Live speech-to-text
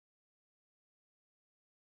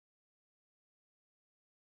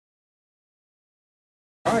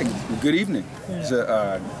All right, well, good evening. It's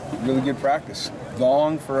a really good practice.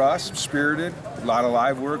 Long for us, spirited, a lot of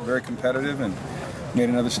live work, very competitive, and made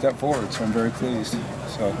another step forward, so I'm very pleased.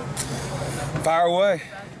 So, fire away.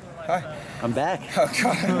 Hi. I'm back. Oh,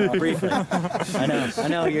 God. Briefly. I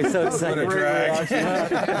know, you're so excited. What a drag.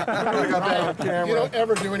 You don't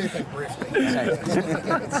ever do anything briefly.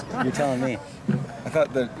 You're telling me. I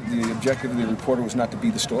thought that the objective of the reporter was not to be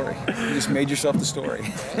the story. You just made yourself the story.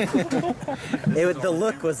 The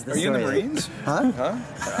look was the story. Are you in the Marines? Huh? Huh?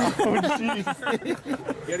 Oh,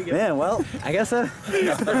 jeez. Man, well, I guess so.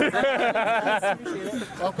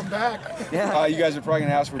 Welcome back. Yeah. You guys are probably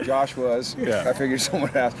going to ask where Josh was. Yeah. I figured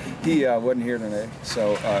someone asked. He wasn't here today,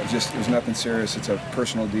 so it was nothing serious. It's a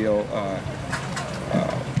personal deal.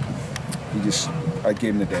 I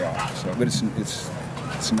gave him the day off. So, but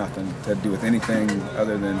it's nothing to do with anything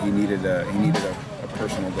other than he needed a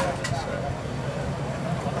personal day. So.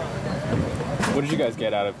 What did you guys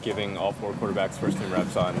get out of giving all 4 quarterbacks first-team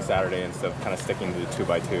reps on Saturday instead of kind of sticking to the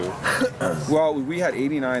 2x2? Well, we had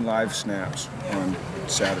 89 live snaps on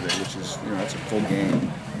Saturday, which is, that's a full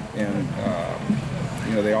game, and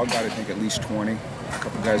they all got, I think, at least 20. A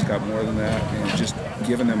couple guys got more than that, and just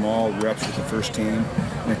giving them all reps with the first team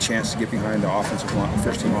and a chance to get behind the offensive line, the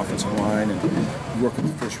first-team offensive line, and work with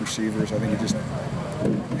the first receivers. I think it just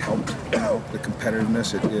helped, the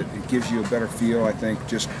competitiveness. It gives you a better feel, I think,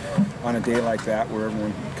 just on a day like that where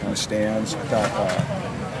everyone kind of stands. I thought,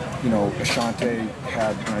 Ashanti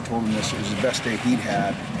had, and I told him this, it was the best day he'd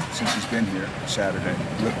had since he's been here Saturday.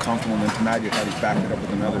 He looked comfortable, and then tonight I thought he backed it up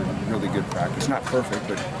with another really good practice. Not perfect,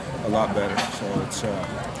 but a lot better. So it's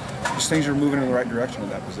just things are moving in the right direction in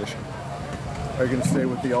that position. Are you going to stay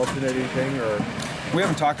with the alternating thing, or? We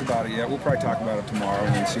haven't talked about it yet. We'll probably talk about it tomorrow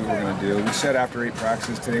and then see what we're going to do. We said after 8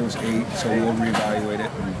 practices. Today was 8, so we'll reevaluate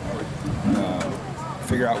it and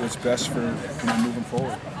figure out what's best for moving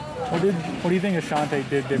forward. What do you think Ashanti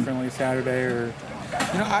did differently Saturday, or?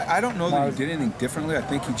 I don't know that he did anything differently. I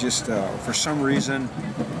think he just, for some reason,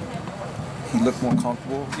 he looked more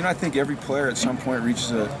comfortable. I think every player at some point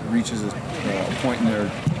reaches a point in their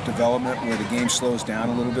development where the game slows down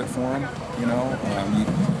a little bit for them.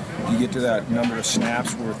 You get to that number of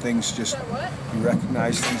snaps where things just, you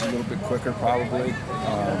recognize things a little bit quicker probably,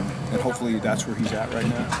 and hopefully that's where he's at right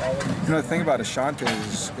now. The thing about Ashanti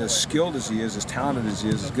is, as skilled as he is, as talented as he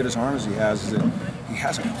is, as good as arm as he has, is that he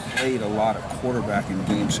hasn't played a lot of quarterback in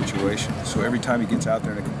game situations. So every time he gets out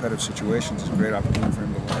there in a competitive situation, it's a great opportunity for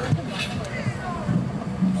him to learn.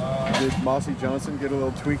 Did Mossy Johnson get a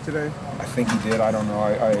little tweak today? I think he did. I don't know.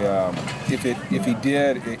 If he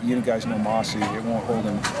did, you guys know Mossy. It won't hold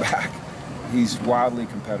him back. He's wildly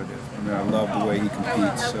competitive. I love the way he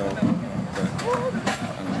competes. So, but I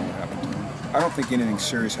don't know what happened to him. I don't think anything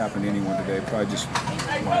serious happened to anyone today. Probably just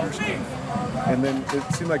minor stuff. And then it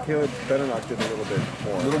seemed like Caleb Benenoch did a little bit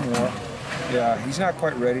more. A little more. Yeah, he's not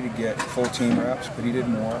quite ready to get full team reps, but he did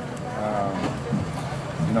more.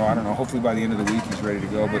 I don't know. Hopefully by the end of the week he's ready to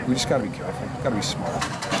go, but we just got to be careful. Got to be smart.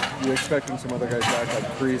 You expecting some other guys back, like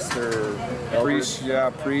Priest or Eldridge? Priest, yeah,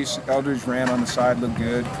 Priest. Eldridge ran on the side, looked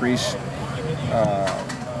good. Priest,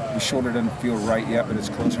 his shoulder doesn't feel right yet, but it's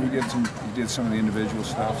closer. He did some of the individual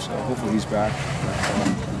stuff, so hopefully he's back.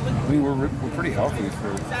 We're pretty healthy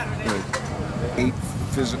for the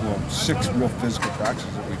 6 real physical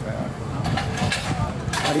practices that we've had.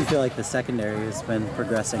 How do you feel like the secondary has been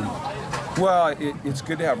progressing? Well, it's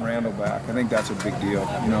good to have Randall back. I think that's a big deal.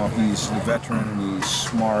 He's a veteran, and he's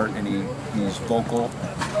smart, and he's vocal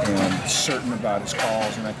and certain about his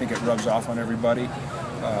calls, and I think it rubs off on everybody.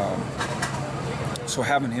 So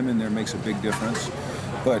having him in there makes a big difference.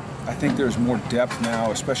 But I think there's more depth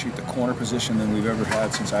now, especially at the corner position, than we've ever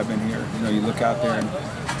had since I've been here. You look out there and,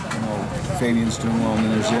 Fabian's doing well, and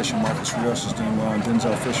then there's Ish, and Marcus Rios is doing well, and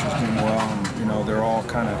Denzel Fisher's doing well, and, they're all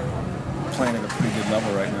kind of playing at a pretty good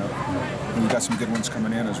level right now. And we've got some good ones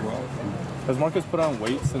coming in as well. Has Marcus put on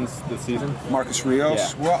weight since the season? Marcus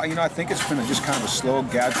Rios? Yeah. Well, I think it's been just kind of a slow,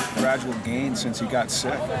 gradual gain since he got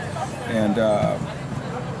sick. And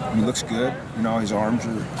he looks good. His arms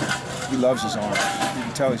he loves his arms. You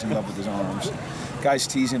can tell he's in love with his arms. Guys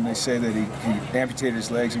tease him. They say that he amputated his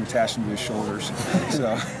legs and attached them to his shoulders.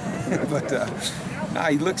 So, but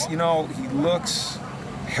he looks, he looks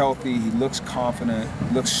healthy, he looks confident,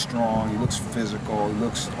 he looks strong, he looks physical, he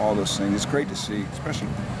looks all those things. It's great to see, especially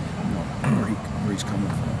where he's coming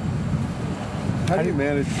from. How do you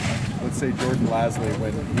manage, let's say, Jordan Lasley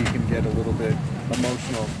when he can get a little bit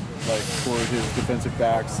emotional, like for his defensive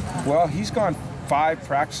backs? Well, he's gone 5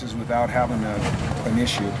 practices without having an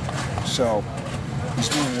issue, so he's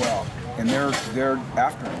doing well. and they're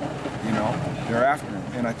after him. You know, they're after him,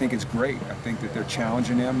 and I think it's great. I think that they're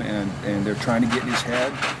challenging him, and they're trying to get in his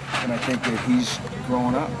head, and I think that he's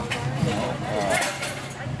growing up. You know,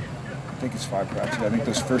 I think it's 5 practices. I think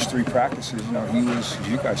those first 3 practices, you know, he was, as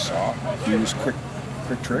you guys saw, he was quick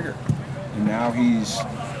trigger, and now he's,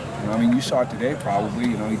 you know, I mean, you saw it today probably.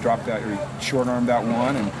 You know, he dropped that, or he short-armed that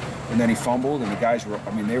one, and then he fumbled, and the guys were,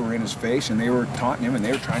 I mean, they were in his face, and they were taunting him, and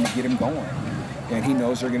they were trying to get him going. And he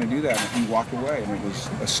knows they're going to do that, and he walked away, and it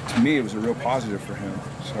was, to me, it was a real positive for him.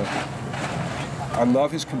 So I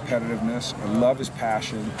love his competitiveness, I love his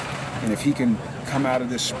passion, and if he can come out of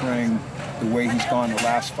this spring the way he's gone the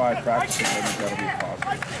last 5 practices, I think that'll be a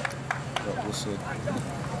positive. But we'll see.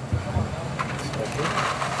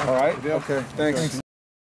 All right, okay, thanks.